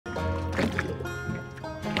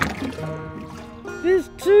There's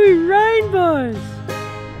two rainbows!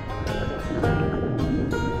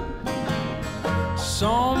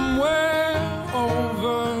 Somewhere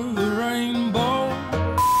over the rainbow.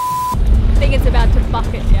 I think it's about to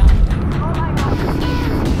bucket down. Oh my god.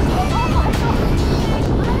 Oh my god.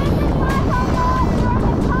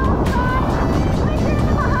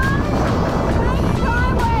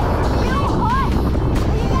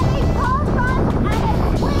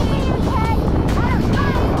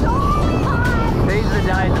 These are the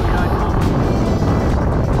days that we don't come.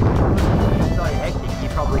 It's so hectic, you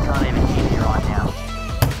probably can't even hear me right now.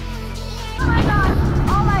 Oh my god!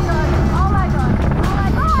 Oh my god! Oh my god! Oh my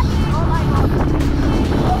god! Oh my god!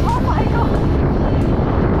 Oh my god!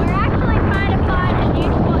 We're actually trying to find a new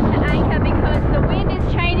spot to anchor because the wind is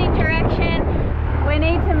changing direction. We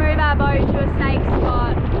need to move our boat to a safe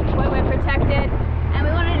spot where we're protected, and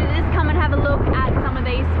we wanted to just come and have a look at some of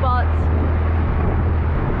these spots.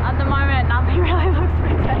 At the moment, nothing really looks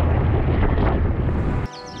spectacular.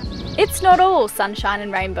 It's not all sunshine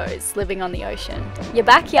and rainbows living on the ocean. Your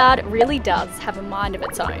backyard really does have a mind of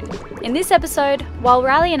its own. In this episode, while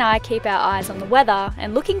Riley and I keep our eyes on the weather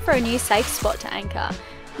and looking for a new safe spot to anchor,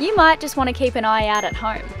 you might just want to keep an eye out at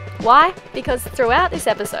home. Why? Because throughout this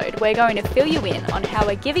episode, we're going to fill you in on how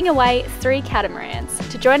we're giving away 3 catamarans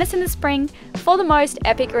to join us in the spring for the most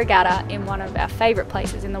epic regatta in one of our favourite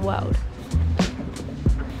places in the world.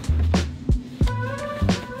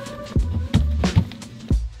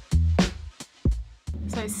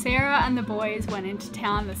 So Sarah and the boys went into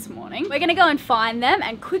town this morning. We're gonna go and find them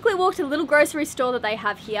and quickly walk to the little grocery store that they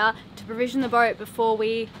have here to provision the boat before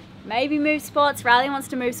we maybe move spots. Riley wants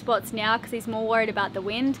to move spots now because he's more worried about the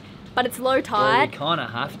wind, but it's low tide. Well, we kind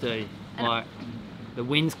of have to. Like, the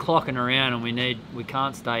wind's clocking around and we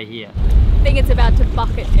can't stay here. I think it's about to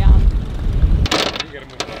bucket down.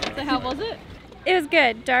 So how was it? It was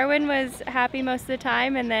good. Darwin was happy most of the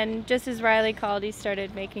time, and then just as Riley called, he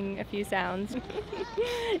started making a few sounds.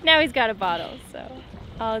 Now he's got a bottle, so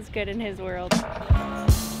all is good in his world.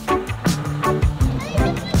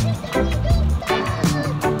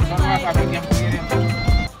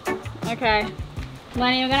 Okay.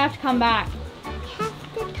 Lenny, you're gonna have to come back.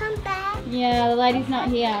 Have to come back. Yeah, the lady's not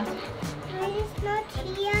here. Lady's not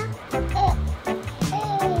here.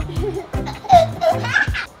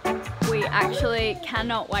 We actually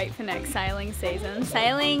cannot wait for next sailing season.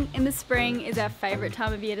 Sailing in the spring is our favourite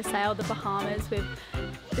time of year to sail the Bahamas.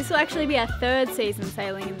 This will actually be our 3rd season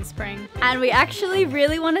sailing in the spring. And we actually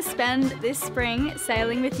really want to spend this spring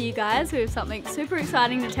sailing with you guys. We have something super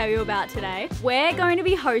exciting to tell you about today. We're going to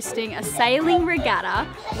be hosting a sailing regatta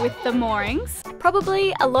with the Moorings.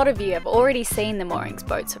 Probably a lot of you have already seen the Moorings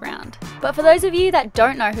boats around. But for those of you that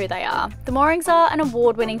don't know who they are, the Moorings are an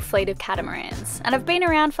award-winning fleet of catamarans and have been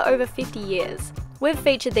around for over 50 years. We've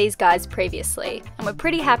featured these guys previously, and we're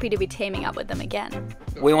pretty happy to be teaming up with them again.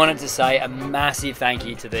 We wanted to say a massive thank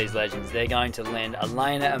you to these legends. They're going to lend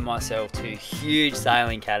Elena and myself 2 huge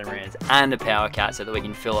sailing catamarans and a power cat so that we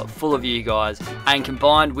can fill it full of you guys. And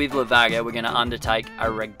combined with La Vaga, we're going to undertake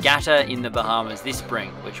a regatta in the Bahamas this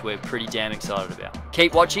spring, which we're pretty damn excited about.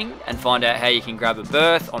 Keep watching and find out how you can grab a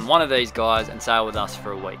berth on one of these guys and sail with us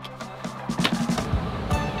for a week.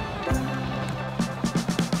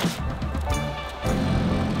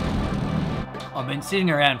 I've been sitting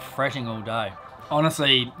around fretting all day.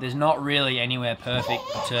 Honestly, there's not really anywhere perfect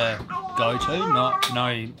to go to,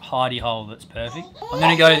 no hidey hole that's perfect. I'm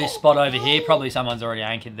gonna go to this spot over here, probably someone's already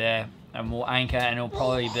anchored there, and we'll anchor, and it'll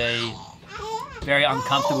probably be very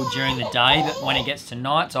uncomfortable during the day, but when it gets to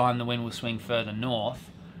night time, the wind will swing further north,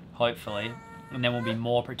 hopefully, and then we'll be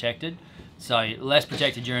more protected. So less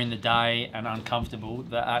protected during the day and uncomfortable,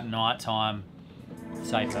 but at night time,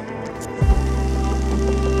 safer.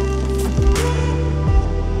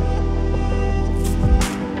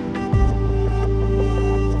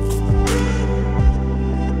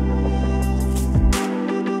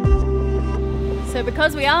 So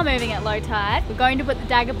because we are moving at low tide, we're going to put the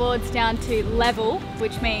dagger boards down to level,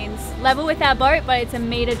 which means level with our boat, but it's a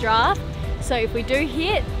meter draft. So if we do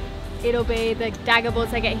hit, it'll be the dagger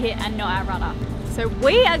boards that get hit and not our rudder. So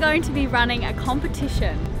we are going to be running a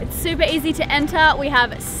competition. It's super easy to enter. We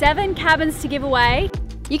have 7 cabins to give away.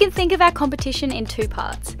 You can think of our competition in 2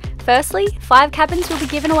 parts. Firstly, 5 cabins will be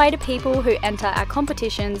given away to people who enter our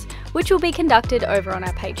competitions, which will be conducted over on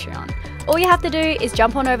our Patreon. All you have to do is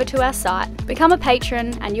jump on over to our site, become a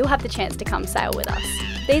patron, and you'll have the chance to come sail with us.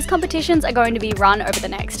 These competitions are going to be run over the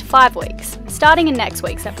next 5 weeks, starting in next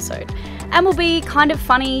week's episode, and will be kind of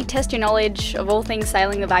funny, test your knowledge of all things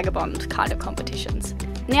sailing the Vagabond kind of competitions.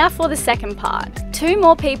 Now for the second part. 2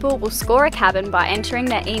 more people will score a cabin by entering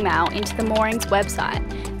their email into the Moorings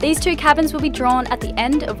website. These 2 cabins will be drawn at the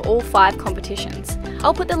end of all 5 competitions.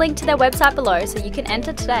 I'll put the link to their website below so you can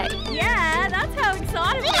enter today. Yeah, that's how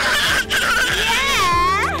excited we are.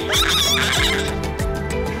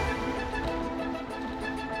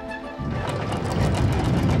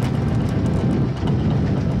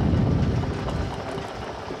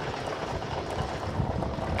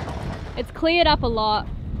 It's cleared up a lot.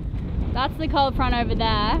 That's the cold front over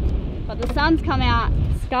there, but the sun's come out.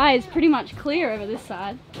 Sky is pretty much clear over this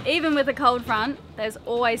side. Even with a cold front, there's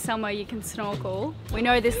always somewhere you can snorkel. We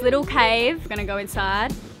know this little cave. We're gonna go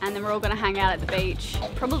inside and then we're all gonna hang out at the beach.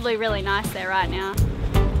 Probably really nice there right now.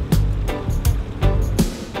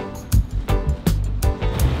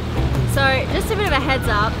 So just a bit of a heads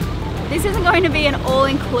up, this isn't going to be an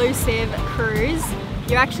all-inclusive cruise.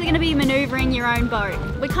 You're actually going to be maneuvering your own boat.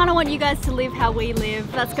 We kind of want you guys to live how we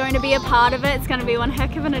live. That's going to be a part of it. It's going to be one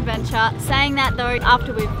heck of an adventure. Saying that though,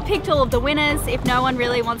 after we've picked all of the winners, if no one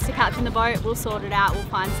really wants to captain the boat, we'll sort it out. We'll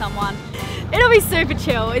find someone. It'll be super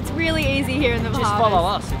chill. It's really easy here in the Bahamas. Just follow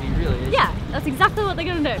us if you really is. Yeah, that's exactly what they're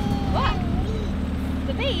going to do. Look,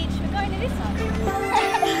 the beach, we're going to this one.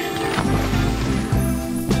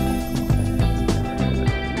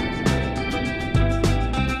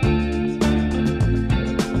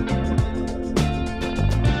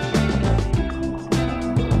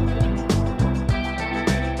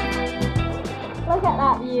 Look at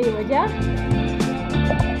that view, would ya?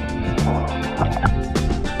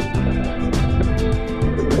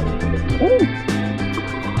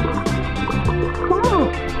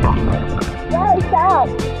 Very sad.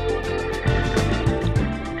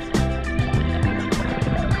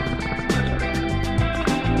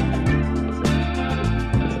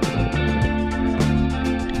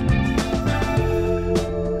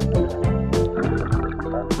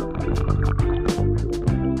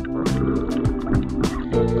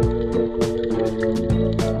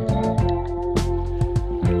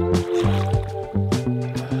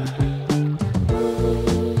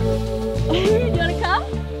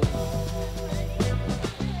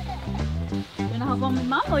 Hop on with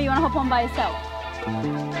Mum, or you want to hop on by yourself?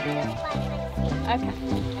 Okay.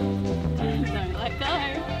 Don't let go.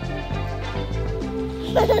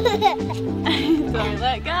 Don't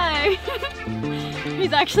let go.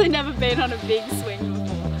 He's actually never been on a big swing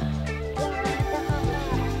before.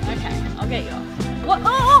 Okay, I'll get you off. What?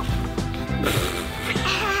 Oh!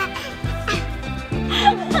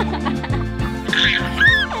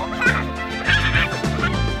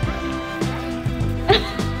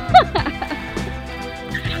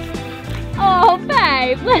 Oh,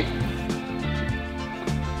 babe.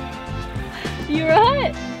 You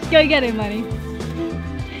right? Go get him, money.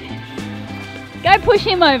 Go push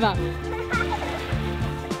him over.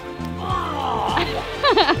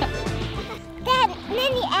 Dad,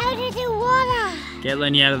 Lenny out of the water. Get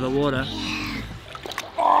Lenny out of the water.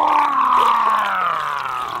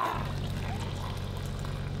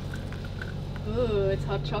 Ooh, it's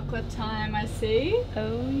hot chocolate time, I see.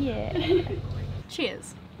 Oh yeah.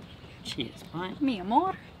 Cheers. Cheers, mate. Mi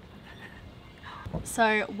amor.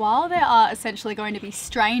 So while there are essentially going to be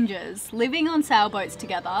strangers living on sailboats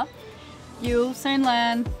together, you'll soon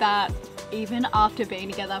learn that even after being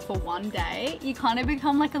together for one day, you kind of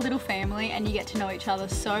become like a little family and you get to know each other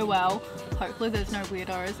so well. Hopefully there's no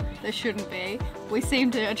weirdos. There shouldn't be. We seem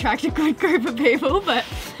to attract a good group of people, but...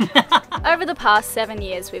 Over the past 7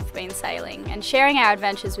 years we've been sailing and sharing our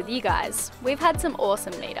adventures with you guys, we've had some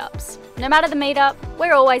awesome meetups. No matter the meetup,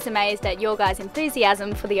 we're always amazed at your guys'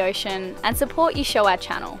 enthusiasm for the ocean and support you show our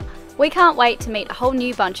channel. We can't wait to meet a whole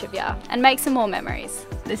new bunch of ya and make some more memories.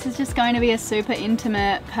 This is just going to be a super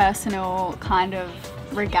intimate, personal kind of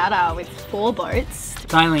regatta with 4 boats.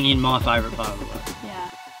 Sailing in my favourite part of the world. Yeah.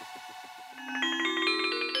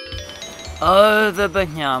 Oh, the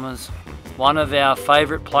Bahamas. One of our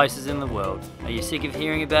favourite places in the world. Are you sick of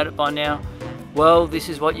hearing about it by now? Well, this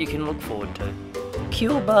is what you can look forward to.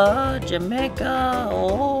 Cuba, Jamaica,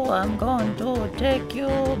 oh, I'm going to take you,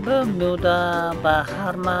 Bermuda,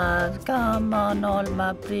 Bahamas, come on all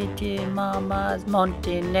my pretty mamas,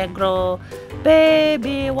 Montenegro,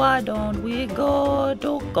 baby, why don't we go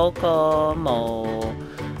to Kokomo?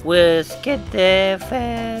 We'll get there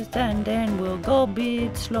fast and then we'll go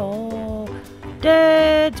beat slow.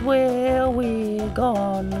 That's where we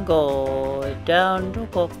gonna go, down to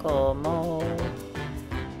Kokomo.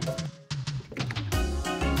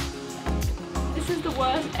 This is the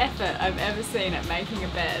worst effort I've ever seen at making a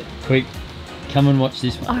bed. Quick, come and watch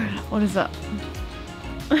this one. Alright, what is that?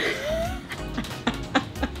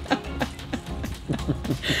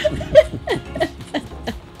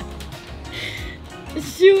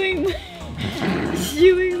 shoeing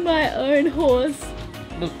my own horse.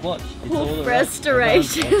 Look, watch. It's Hoof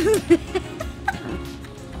restoration.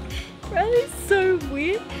 Riley's so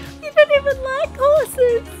weird. You don't even like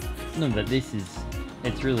horses. No, but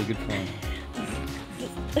it's really good for him.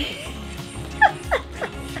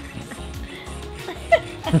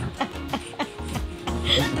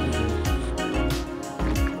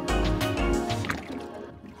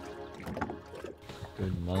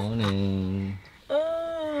 Good morning.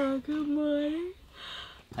 Oh, good morning.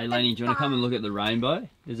 Hey Lenny, do you want to come and look at the rainbow?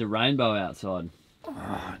 There's a rainbow outside.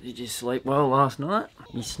 Oh, did you sleep well last night?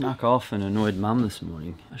 You snuck off and annoyed Mum this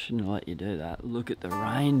morning. I shouldn't have let you do that. Look at the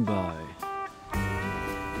rainbow.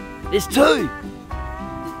 There's two!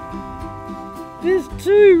 There's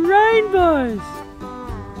two rainbows!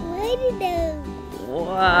 Rainbow.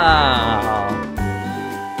 Wow!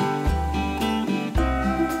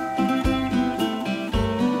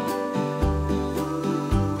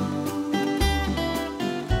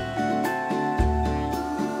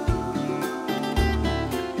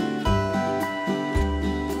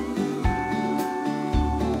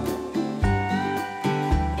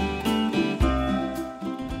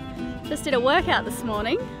 Just did a workout this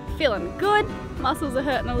morning, feeling good. Muscles are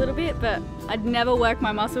hurting a little bit, but I'd never work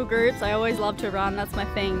my muscle groups. I always love to run, that's my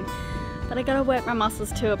thing. But I gotta work my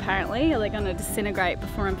muscles too apparently, or they're gonna disintegrate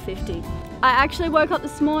before I'm 50. I actually woke up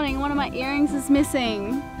this morning, one of my earrings is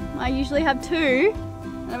missing. I usually have two,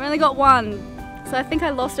 and I've only got one. So I think I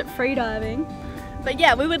lost it free diving. But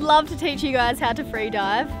yeah, we would love to teach you guys how to free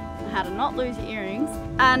dive, how to not lose your earrings,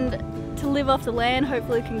 and to live off the land.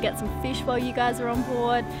 Hopefully we can get some fish while you guys are on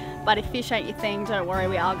board. But if fish ain't your thing, don't worry,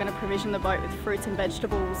 we are going to provision the boat with fruits and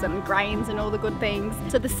vegetables and grains and all the good things.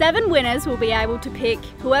 So the 7 winners will be able to pick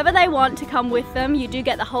whoever they want to come with them. You do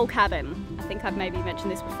get the whole cabin. I think I've maybe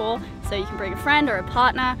mentioned this before, so you can bring a friend or a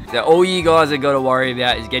partner. So all you guys have got to worry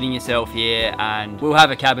about is getting yourself here, and we'll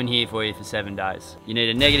have a cabin here for you for 7 days. You need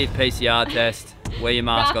a negative PCR test, wear your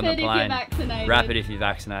mask on the plane, wrap it if you're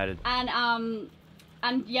vaccinated.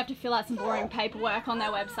 And you have to fill out some boring paperwork on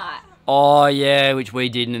their website. Oh yeah, which we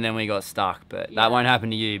didn't, and then we got stuck, but that won't happen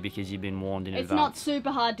to you because you've been warned in advance. It's not super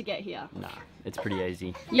hard to get here. No, it's pretty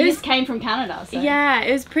easy. You just came from Canada, so. Yeah,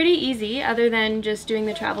 it was pretty easy other than just doing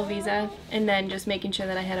the travel visa and then just making sure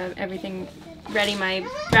that I had everything ready, my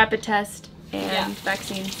rapid test and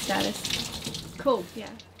vaccine status. Cool. Yeah.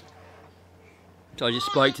 So I just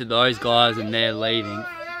spoke to those guys and they're leaving.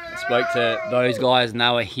 I spoke to those guys and they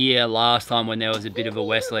were here last time when there was a bit of a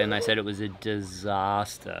westerly, and they said it was a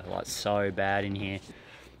disaster, like so bad in here.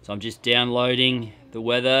 So I'm just downloading the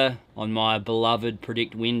weather on my beloved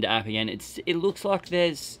Predict Wind app again. It looks like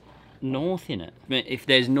there's north in it. I mean, if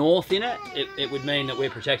there's north in it, it would mean that we're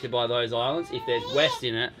protected by those islands. If there's west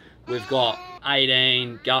in it, we've got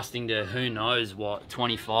 18 gusting to who knows what,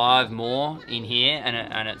 25 more in here,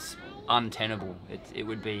 and it's untenable. It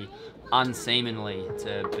would be unseemly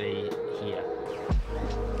to be here.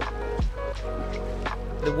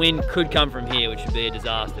 The wind could come from here, which would be a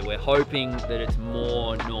disaster. We're hoping that it's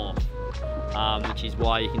more north, which is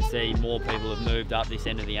why you can see more people have moved up this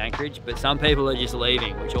end of the anchorage, but some people are just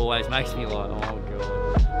leaving, which always makes me like, oh God.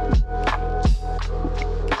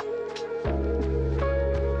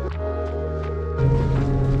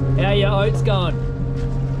 How your oats going?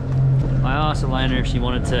 I asked Elena if she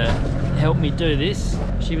wanted to help me do this.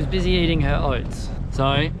 She was busy eating her oats.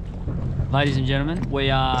 So, ladies and gentlemen,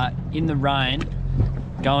 we are in the rain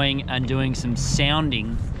going and doing some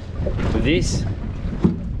sounding with this.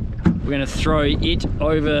 We're gonna throw it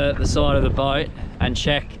over the side of the boat and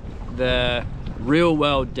check the real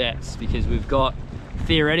world depths, because we've got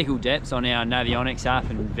theoretical depths on our Navionics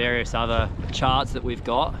app and various other charts that we've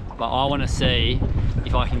got, but I want to see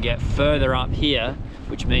if I can get further up here,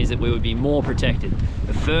 which means that we would be more protected.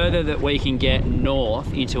 The further that we can get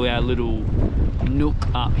north into our little nook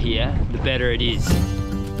up here, the better it is.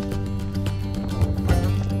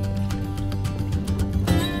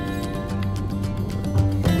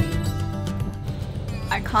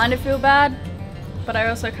 I kind of feel bad, but I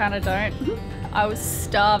also kind of don't. I was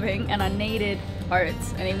starving and I needed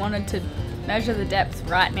oats, and he wanted to measure the depth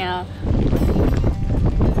right now.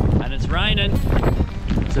 And it's raining.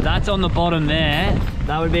 So that's on the bottom there.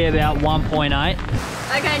 That would be about 1.8.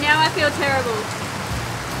 Okay, now I feel terrible.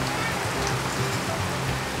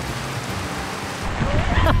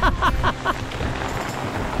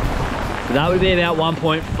 So that would be about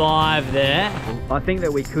 1.5 there. I think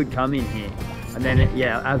that we could come in here. And then,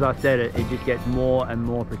 yeah, as I said, it just gets more and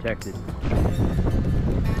more protected.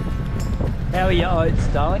 How are your oats,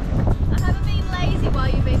 darling? I haven't been lazy while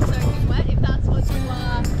you've been soaking wet, if that's what you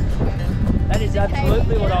are. That is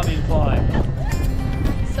absolutely what I'm implying.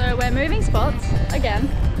 So we're moving spots again.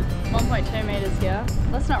 1.2 meters here.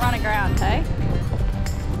 Let's not run aground, hey?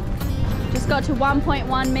 Just got to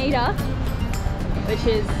 1.1 meter, which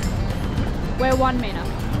is, we're 1 meter.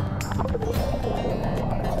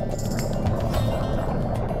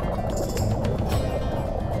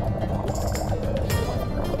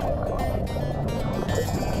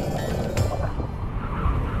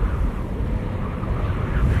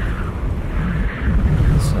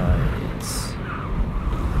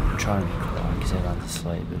 Trying to be quiet because everyone's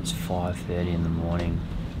asleep, but it's 5:30 in the morning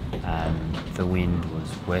and the wind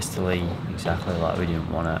was westerly, exactly like we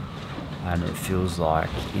didn't want it, and it feels like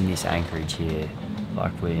in this anchorage here,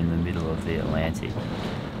 like we're in the middle of the Atlantic.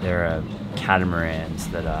 There are catamarans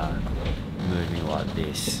that are moving like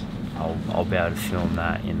this. I'll be able to film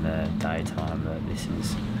that in the daytime, but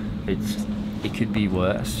it could be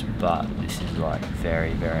worse, but this is like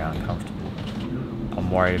very, very uncomfortable. I'm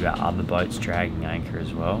worried about other boats dragging anchor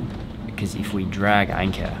as well, because if we drag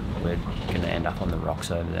anchor, we're going to end up on the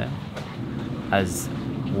rocks over there. As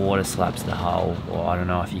water slaps the hull, or I don't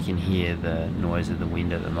know if you can hear the noise of the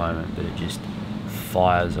wind at the moment, but it just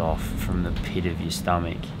fires off from the pit of your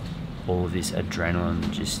stomach. All of this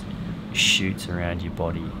adrenaline just shoots around your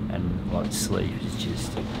body, and like sleep is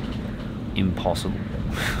just impossible.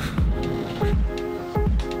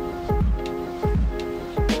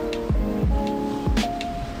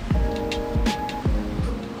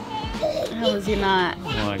 How was your night?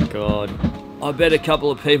 Oh my god. I bet a couple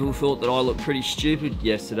of people thought that I looked pretty stupid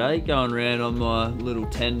yesterday, going around on my little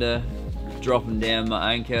tender, dropping down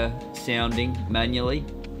my anchor, sounding manually.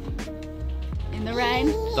 In the rain?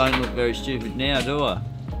 Don't look very stupid now, do I?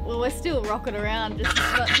 Well, we're still rocking around just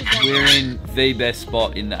as much as We're in the best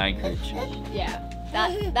spot in the anchorage. Yeah,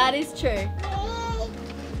 that is true.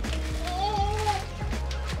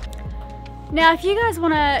 Now, if you guys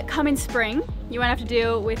want to come in spring, you won't have to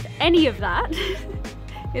deal with any of that.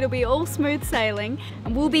 It'll be all smooth sailing,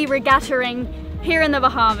 and we'll be regattaing here in the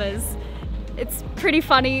Bahamas. It's pretty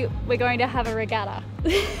funny, we're going to have a regatta.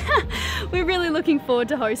 We're really looking forward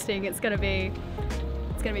to hosting. It's gonna be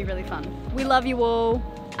really fun. We love you all,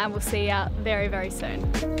 and we'll see you very, very soon.